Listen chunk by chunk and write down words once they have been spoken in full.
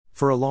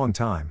For a long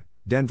time,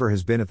 Denver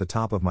has been at the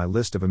top of my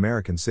list of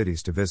American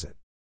cities to visit.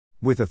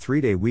 With a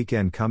 3-day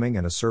weekend coming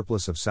and a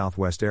surplus of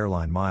Southwest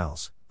Airline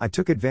miles, I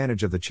took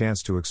advantage of the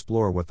chance to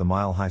explore what the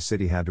Mile High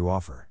City had to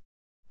offer.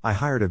 I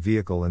hired a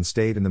vehicle and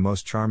stayed in the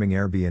most charming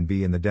Airbnb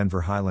in the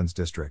Denver Highlands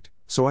district,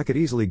 so I could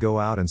easily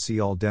go out and see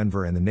all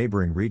Denver and the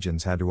neighboring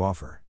regions had to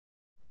offer.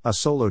 A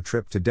solo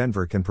trip to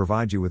Denver can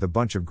provide you with a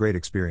bunch of great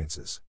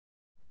experiences.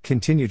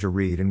 Continue to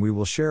read and we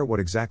will share what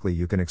exactly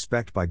you can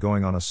expect by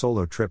going on a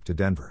solo trip to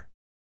Denver.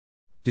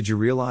 Did you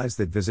realize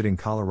that visiting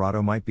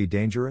Colorado might be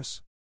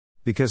dangerous?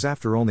 Because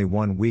after only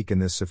 1 week in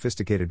this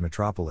sophisticated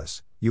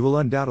metropolis, you will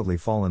undoubtedly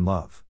fall in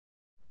love.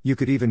 You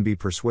could even be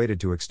persuaded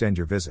to extend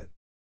your visit.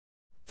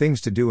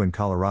 Things to do in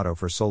Colorado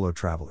for solo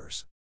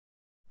travelers.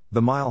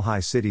 The Mile High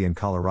City in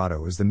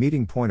Colorado is the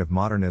meeting point of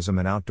modernism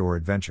and outdoor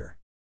adventure.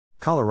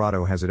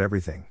 Colorado has it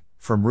everything,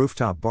 from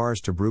rooftop bars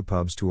to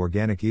brewpubs to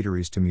organic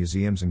eateries to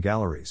museums and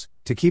galleries,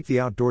 to keep the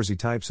outdoorsy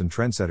types and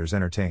trendsetters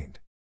entertained.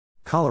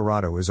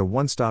 Colorado is a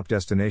one-stop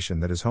destination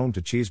that is home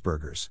to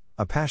cheeseburgers,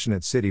 a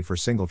passionate city for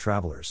single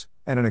travelers,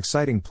 and an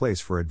exciting place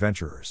for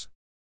adventurers.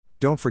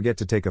 Don't forget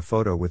to take a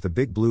photo with the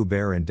Big Blue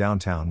Bear in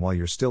downtown while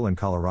you're still in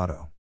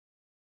Colorado.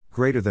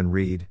 Greater than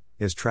read,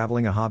 is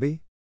traveling a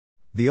hobby?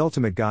 The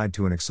ultimate guide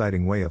to an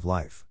exciting way of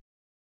life.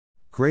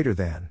 Greater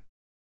than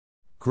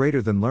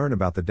learn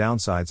about the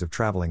downsides of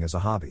traveling as a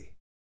hobby.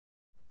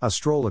 A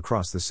stroll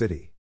across the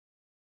city.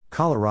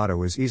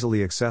 Colorado is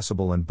easily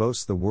accessible and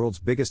boasts the world's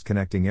biggest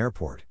connecting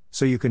airport,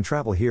 so you can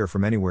travel here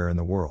from anywhere in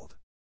the world.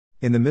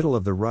 In the middle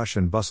of the rush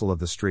and bustle of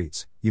the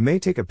streets, you may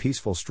take a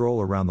peaceful stroll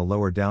around the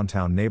lower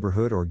downtown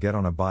neighborhood or get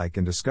on a bike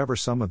and discover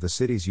some of the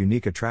city's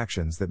unique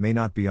attractions that may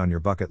not be on your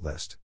bucket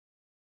list.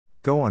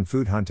 Go on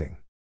food hunting.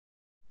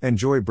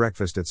 Enjoy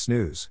breakfast at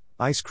Snooze,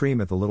 ice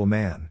cream at the Little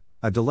Man,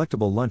 a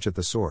delectable lunch at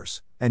the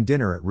Source, and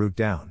dinner at Root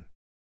Down.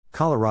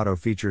 Colorado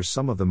features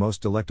some of the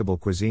most delectable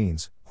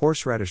cuisines: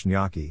 horseradish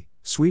gnocchi,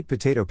 sweet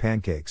potato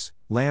pancakes,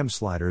 lamb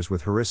sliders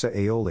with harissa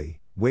aioli,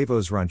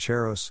 huevos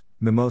rancheros,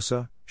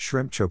 mimosa,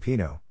 shrimp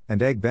chopino,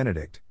 and egg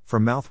benedict,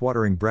 from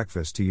mouth-watering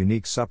breakfast to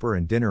unique supper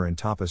and dinner in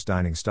tapas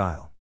dining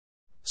style.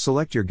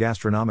 Select your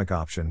gastronomic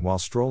option while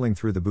strolling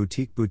through the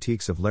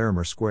boutiques of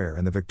Larimer Square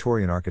and the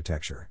Victorian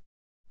architecture.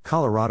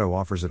 Colorado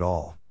offers it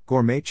all: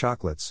 gourmet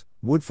chocolates,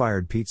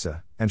 wood-fired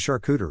pizza, and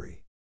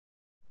charcuterie.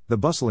 The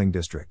bustling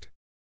district.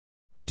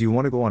 Do you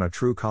want to go on a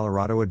true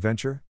Colorado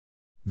adventure?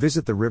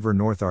 Visit the River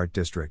North Art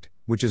District,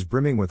 which is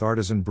brimming with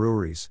artisan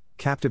breweries,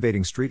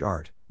 captivating street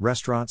art,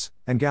 restaurants,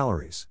 and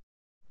galleries.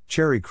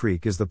 Cherry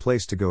Creek is the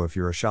place to go if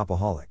you're a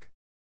shopaholic.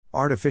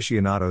 Art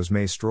aficionados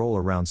may stroll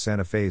around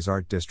Santa Fe's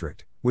Art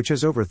District, which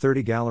has over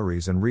 30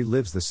 galleries and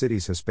relives the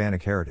city's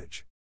Hispanic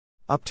heritage.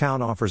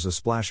 Uptown offers a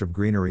splash of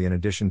greenery in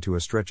addition to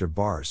a stretch of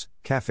bars,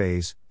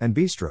 cafes, and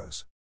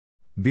bistros.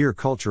 Beer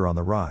culture on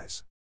the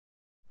rise.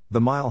 The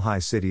Mile High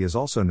City is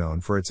also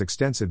known for its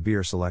extensive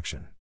beer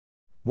selection.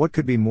 What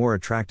could be more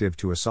attractive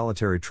to a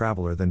solitary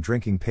traveler than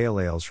drinking pale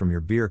ales from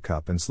your beer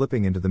cup and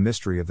slipping into the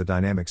mystery of the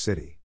dynamic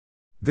city?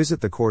 Visit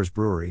the Coors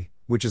Brewery,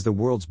 which is the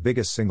world's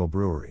biggest single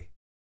brewery.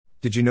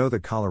 Did you know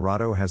that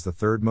Colorado has the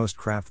third most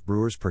craft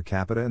brewers per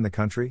capita in the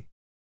country?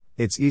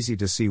 It's easy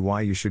to see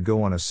why you should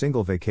go on a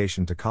single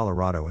vacation to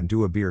Colorado and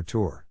do a beer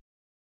tour.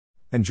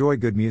 Enjoy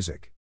good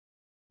music.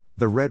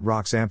 The Red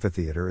Rocks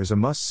Amphitheater is a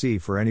must-see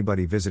for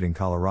anybody visiting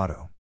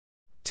Colorado.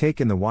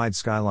 Take in the wide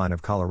skyline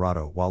of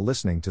Colorado while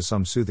listening to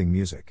some soothing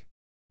music.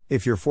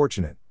 If you're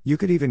fortunate, you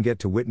could even get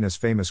to witness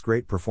famous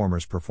great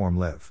performers perform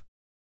live.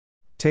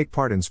 Take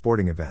part in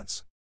sporting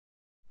events.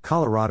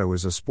 Colorado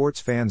is a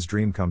sports fan's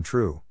dream come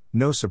true.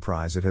 No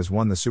surprise it has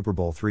won the Super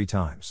Bowl 3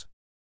 times.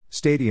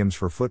 Stadiums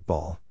for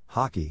football,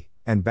 hockey,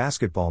 and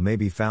basketball may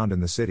be found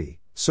in the city,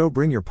 so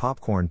bring your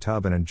popcorn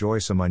tub and enjoy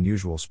some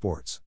unusual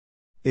sports.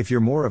 If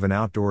you're more of an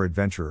outdoor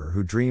adventurer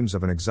who dreams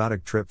of an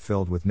exotic trip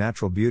filled with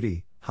natural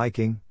beauty,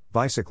 hiking,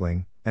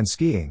 bicycling, and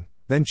skiing,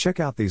 then check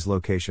out these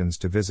locations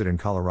to visit in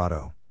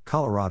Colorado.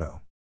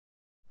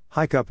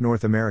 Hike up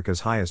North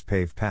America's highest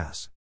paved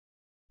pass.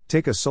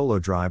 Take a solo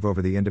drive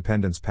over the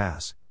Independence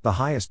Pass, the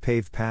highest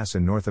paved pass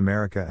in North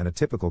America and a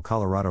typical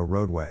Colorado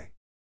roadway.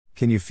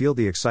 Can you feel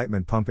the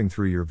excitement pumping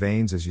through your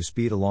veins as you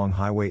speed along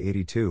Highway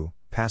 82,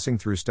 passing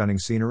through stunning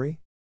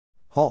scenery?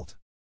 Halt!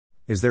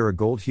 Is there a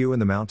gold hue in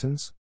the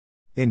mountains?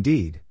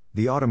 Indeed,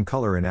 the autumn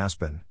color in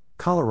Aspen,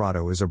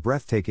 Colorado is a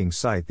breathtaking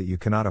sight that you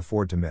cannot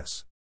afford to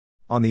miss.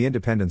 On the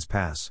Independence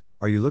Pass,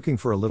 are you looking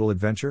for a little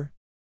adventure?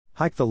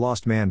 Hike the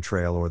Lost Man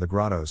Trail or the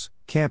Grottos,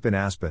 camp in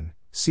Aspen,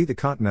 see the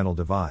Continental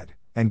Divide,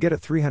 and get a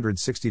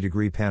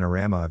 360-degree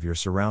panorama of your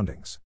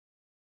surroundings.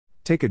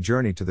 Take a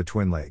journey to the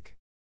Twin Lake.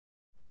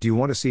 Do you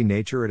want to see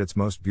nature at its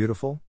most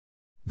beautiful?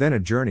 Then a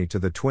journey to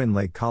the Twin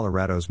Lake,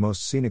 Colorado's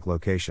most scenic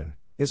location,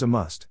 is a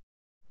must.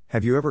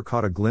 Have you ever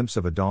caught a glimpse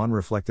of a dawn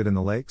reflected in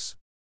the lakes?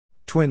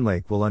 Twin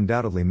Lake will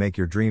undoubtedly make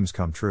your dreams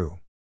come true.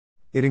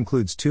 It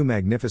includes 2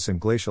 magnificent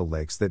glacial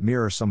lakes that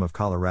mirror some of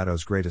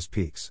Colorado's greatest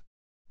peaks.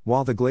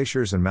 While the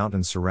glaciers and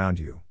mountains surround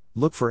you,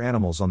 look for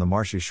animals on the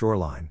marshy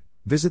shoreline,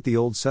 visit the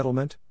old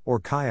settlement, or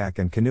kayak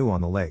and canoe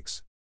on the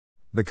lakes.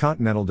 The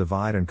Continental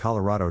Divide and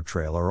Colorado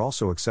Trail are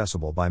also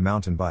accessible by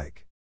mountain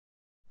bike.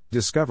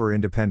 Discover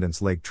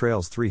Independence Lake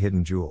Trail's 3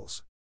 hidden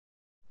jewels.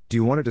 Do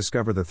you want to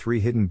discover the 3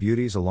 hidden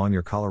beauties along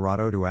your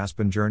Colorado to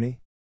Aspen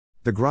journey?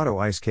 The Grotto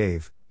Ice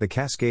Cave, the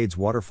Cascades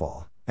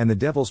Waterfall, and the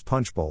Devil's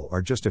Punch Bowl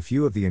are just a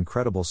few of the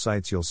incredible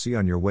sights you'll see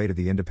on your way to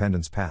the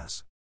Independence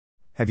Pass.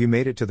 Have you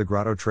made it to the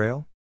Grotto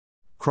Trail?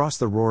 Cross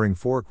the Roaring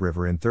Fork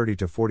River in 30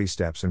 to 40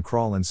 steps and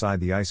crawl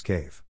inside the ice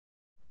cave.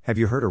 Have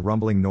you heard a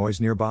rumbling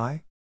noise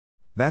nearby?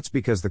 That's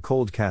because the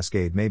cold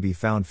cascade may be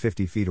found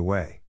 50 feet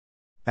away.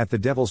 At the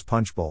Devil's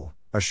Punch Bowl,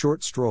 a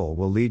short stroll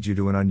will lead you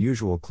to an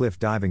unusual cliff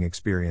diving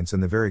experience in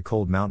the very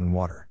cold mountain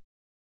water.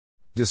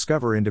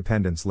 Discover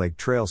Independence Lake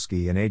Trail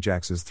Ski and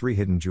Ajax's 3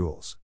 hidden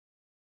jewels.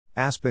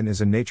 Aspen is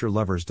a nature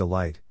lover's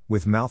delight,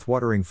 with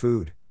mouth-watering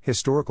food,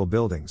 historical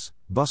buildings,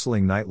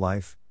 bustling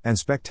nightlife, and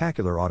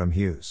spectacular autumn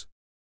hues.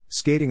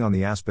 Skating on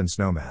the Aspen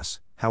Snowmass,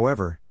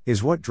 however,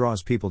 is what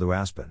draws people to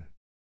Aspen.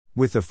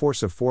 With the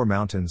force of 4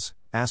 mountains,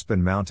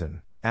 Aspen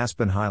Mountain,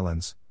 Aspen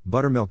Highlands,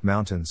 Buttermilk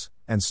Mountains,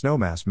 and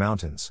Snowmass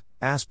Mountains,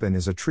 Aspen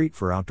is a treat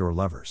for outdoor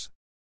lovers.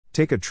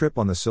 Take a trip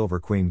on the Silver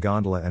Queen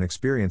Gondola and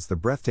experience the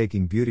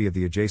breathtaking beauty of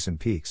the adjacent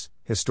peaks,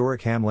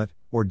 historic hamlet,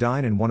 or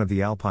dine in one of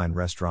the alpine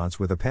restaurants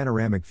with a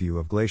panoramic view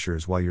of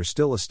glaciers while you're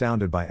still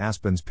astounded by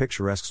Aspen's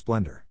picturesque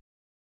splendor.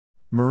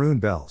 Maroon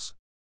Bells.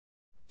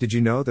 Did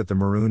you know that the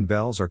Maroon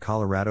Bells are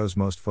Colorado's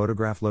most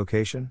photographed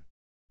location?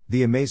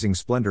 The amazing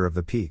splendor of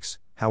the peaks,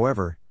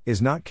 however,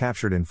 is not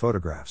captured in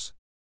photographs.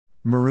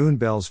 Maroon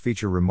Bells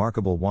feature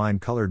remarkable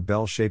wine-colored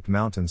bell-shaped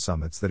mountain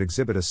summits that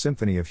exhibit a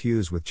symphony of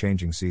hues with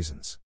changing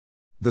seasons.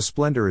 The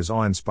splendor is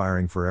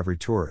awe-inspiring for every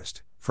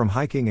tourist, from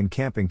hiking and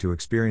camping to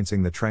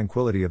experiencing the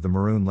tranquility of the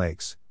Maroon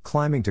Lakes,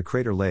 climbing to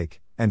Crater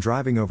Lake, and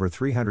driving over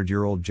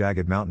 300-year-old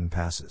jagged mountain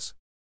passes.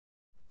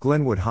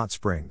 Glenwood Hot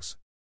Springs.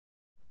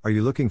 Are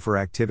you looking for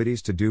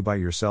activities to do by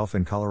yourself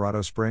in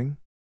Colorado Spring?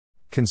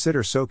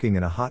 Consider soaking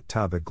in a hot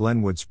tub at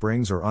Glenwood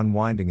Springs or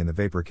unwinding in the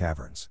Vapor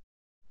Caverns.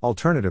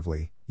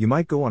 Alternatively, you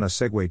might go on a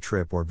Segway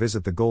trip or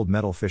visit the Gold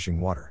Medal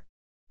Fishing Water.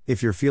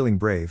 If you're feeling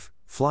brave,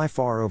 fly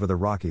far over the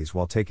Rockies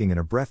while taking in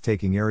a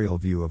breathtaking aerial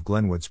view of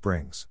Glenwood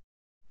Springs.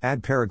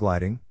 Add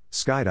paragliding,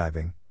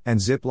 skydiving, and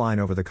zip line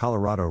over the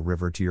Colorado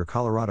River to your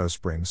Colorado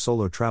Springs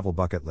solo travel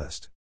bucket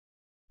list.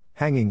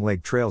 Hanging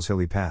Lake Trail's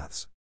hilly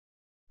paths.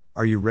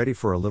 Are you ready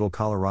for a little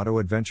Colorado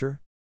adventure?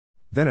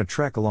 Then a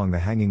trek along the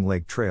Hanging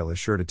Lake Trail is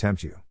sure to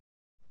tempt you.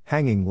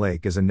 Hanging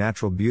Lake is a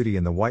natural beauty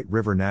in the White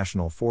River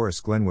National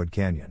Forest Glenwood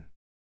Canyon.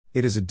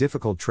 It is a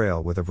difficult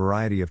trail with a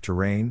variety of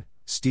terrain,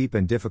 steep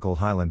and difficult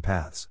highland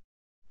paths.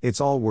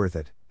 It's all worth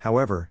it,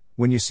 however,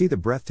 when you see the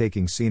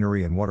breathtaking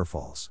scenery and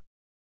waterfalls.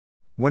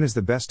 When is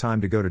the best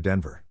time to go to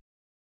Denver?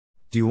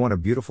 Do you want a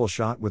beautiful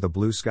shot with a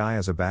blue sky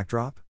as a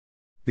backdrop?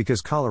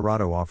 Because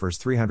Colorado offers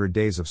 300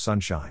 days of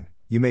sunshine,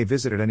 you may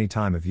visit at any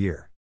time of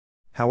year.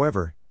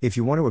 However, if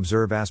you want to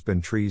observe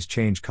aspen trees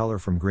change color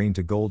from green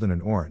to golden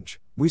and orange,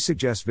 we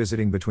suggest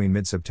visiting between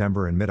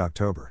mid-September and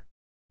mid-October.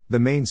 The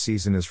main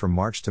season is from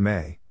March to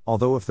May,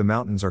 although if the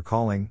mountains are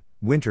calling,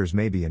 winters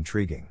may be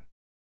intriguing.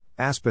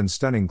 Aspen's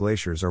stunning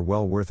glaciers are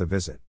well worth a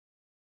visit.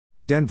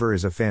 Denver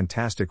is a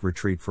fantastic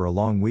retreat for a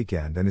long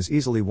weekend and is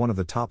easily one of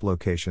the top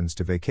locations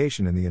to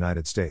vacation in the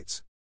United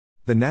States.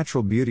 The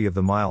natural beauty of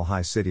the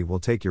mile-high city will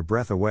take your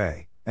breath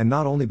away, and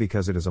not only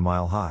because it is a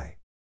mile high.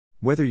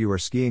 Whether you are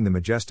skiing the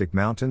majestic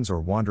mountains or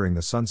wandering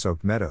the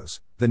sun-soaked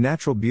meadows, the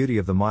natural beauty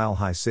of the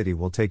mile-high city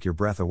will take your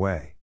breath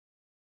away.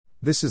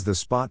 This is the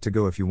spot to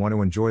go if you want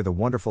to enjoy the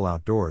wonderful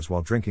outdoors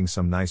while drinking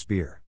some nice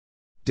beer.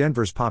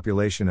 Denver's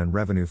population and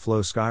revenue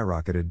flow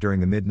skyrocketed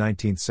during the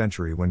mid-19th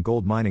century when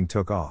gold mining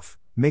took off,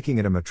 making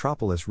it a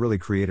metropolis really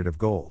created of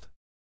gold.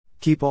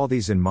 Keep all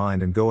these in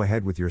mind and go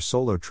ahead with your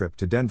solo trip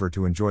to Denver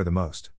to enjoy the most.